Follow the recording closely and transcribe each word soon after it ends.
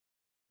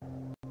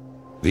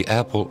The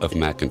apple of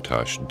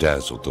Macintosh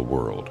dazzled the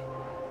world.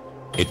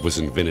 It was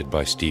invented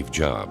by Steve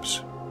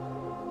Jobs.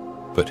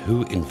 But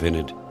who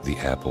invented the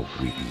apple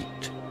we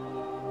eat?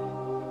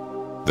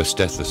 The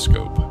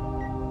stethoscope.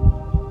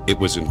 It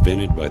was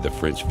invented by the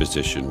French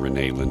physician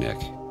René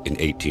Laennec in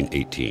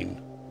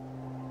 1818.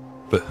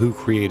 But who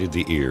created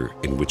the ear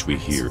in which we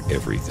hear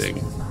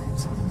everything?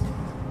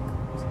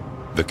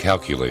 The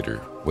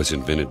calculator was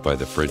invented by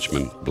the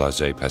Frenchman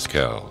Blaise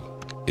Pascal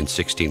in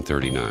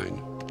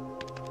 1639.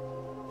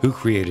 Who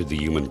created the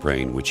human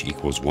brain, which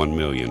equals 1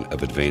 million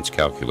of advanced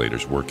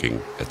calculators working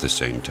at the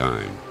same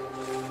time?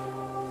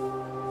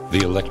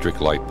 The electric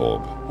light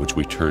bulb, which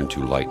we turn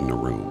to lighten a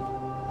room.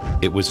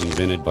 It was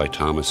invented by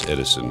Thomas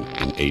Edison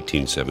in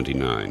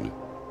 1879.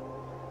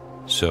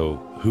 So,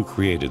 who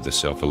created the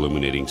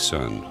self-illuminating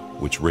sun,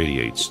 which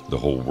radiates the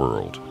whole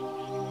world?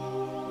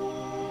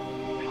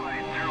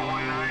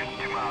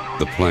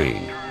 The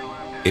plane.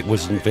 It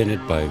was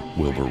invented by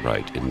Wilbur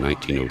Wright in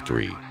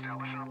 1903.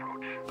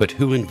 But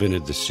who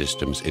invented the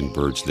systems in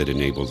birds that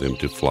enable them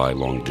to fly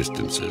long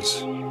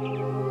distances?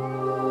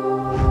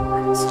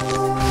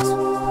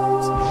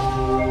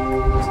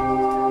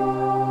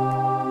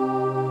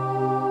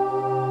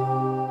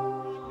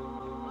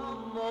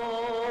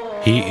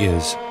 He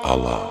is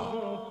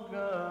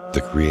Allah,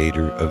 the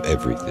creator of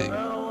everything.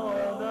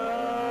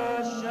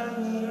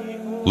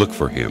 Look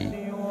for him.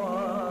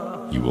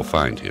 You will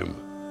find him.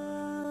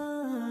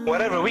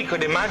 Whatever we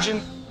could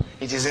imagine,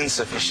 it is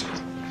insufficient.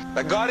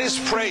 But God is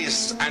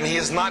praised, and He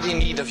is not in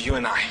need of you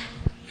and I.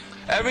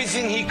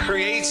 Everything He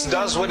creates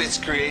does what it's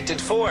created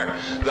for.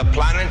 The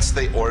planets,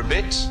 they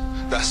orbit.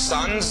 The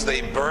suns,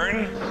 they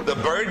burn. The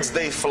birds,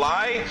 they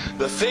fly.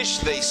 The fish,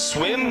 they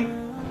swim.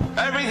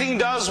 Everything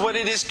does what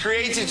it is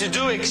created to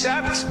do,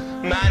 except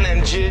man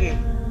and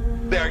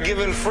jinn. They are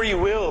given free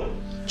will,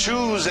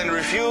 choose and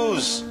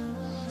refuse.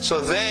 So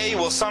they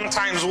will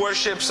sometimes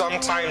worship,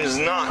 sometimes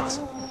not.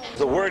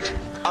 The word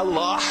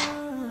Allah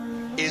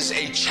is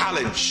a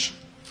challenge.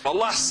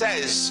 Allah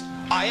says,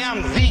 I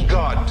am the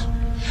God.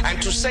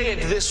 And to say it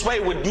this way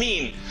would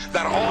mean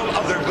that all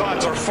other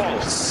gods are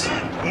false.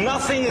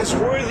 Nothing is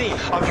worthy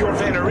of your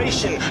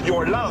veneration,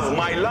 your love,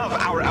 my love,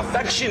 our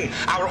affection,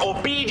 our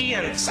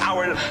obedience,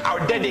 our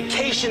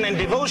dedication and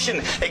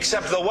devotion,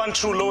 except the one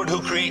true Lord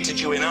who created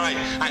you and I.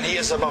 And He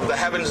is above the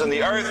heavens and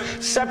the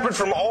earth, separate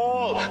from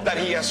all that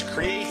He has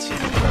created.